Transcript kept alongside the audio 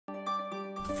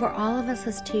For all of us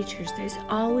as teachers, there's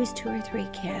always 2 or 3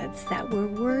 kids that we're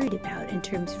worried about in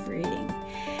terms of reading.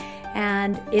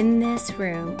 And in this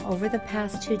room, over the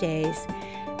past 2 days,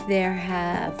 there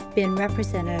have been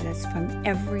representatives from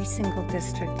every single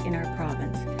district in our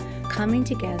province coming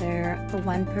together for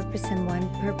one purpose and one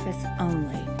purpose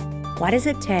only. What does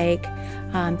it take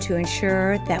to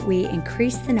ensure that we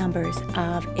increase the numbers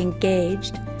of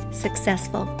engaged,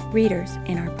 successful readers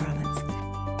in our province?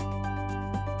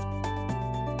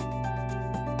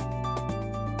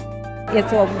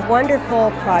 It's a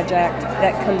wonderful project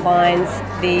that combines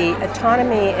the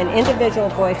autonomy and individual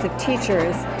voice of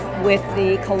teachers with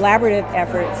the collaborative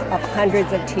efforts of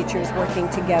hundreds of teachers working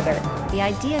together. The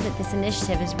idea that this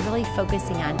initiative is really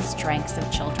focusing on strengths of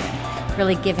children,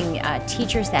 really giving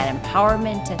teachers that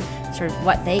empowerment to sort of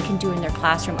what they can do in their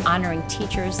classroom, honoring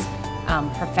teachers'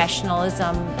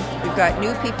 professionalism. We've got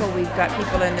new people, we've got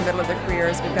people in the middle of their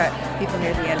careers, we've got people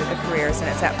near the end of their careers, and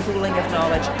it's that pooling of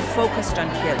knowledge focused on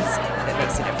kids that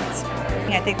makes a difference.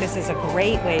 I think this is a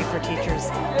great way for teachers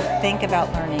to think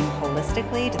about learning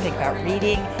holistically, to think about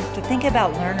reading, to think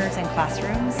about learners in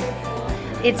classrooms.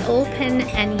 It's open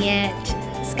and yet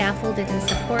scaffolded and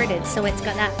supported, so it's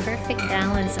got that perfect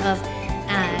balance of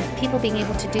people being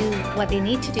able to do what they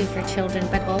need to do for children,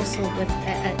 but also with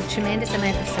a tremendous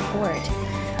amount of support.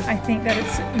 I think that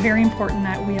it's very important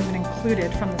that we have been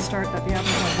included from the start, that the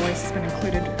Aboriginal voice has been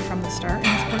included from the start in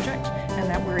this project, and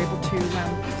that we're able to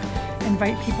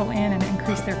invite people in and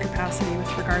increase their capacity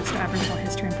with regards to Aboriginal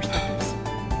history and perspectives.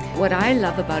 What I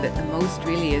love about it the most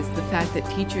really is the fact that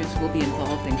teachers will be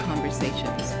involved in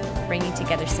conversations. Bringing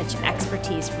together such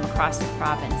expertise from across the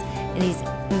province in these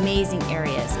amazing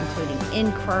areas, including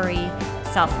inquiry,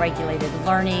 self-regulated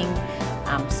learning,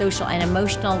 social and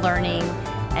emotional learning,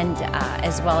 and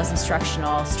as well as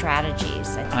instructional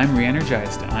strategies. I'm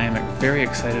re-energized. I am very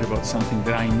excited about something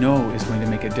that I know is going to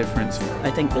make a difference.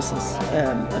 I think this is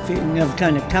a feeling of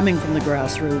kind of coming from the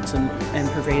grassroots and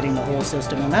pervading the whole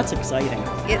system, and that's exciting.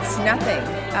 It's nothing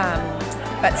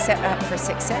but set up for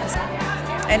success.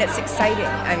 And it's exciting.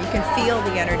 You can feel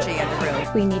the energy in the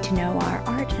room. We need to know our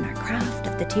art and our craft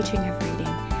of the teaching of reading.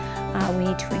 We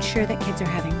need to ensure that kids are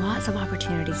having lots of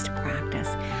opportunities to practice,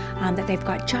 that they've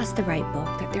got just the right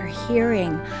book, that they're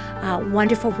hearing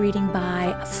wonderful reading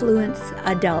by fluent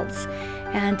adults.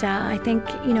 And I think,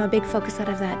 a big focus out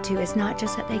of that too is not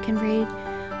just that they can read,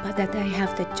 but that they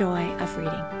have the joy of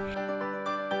reading.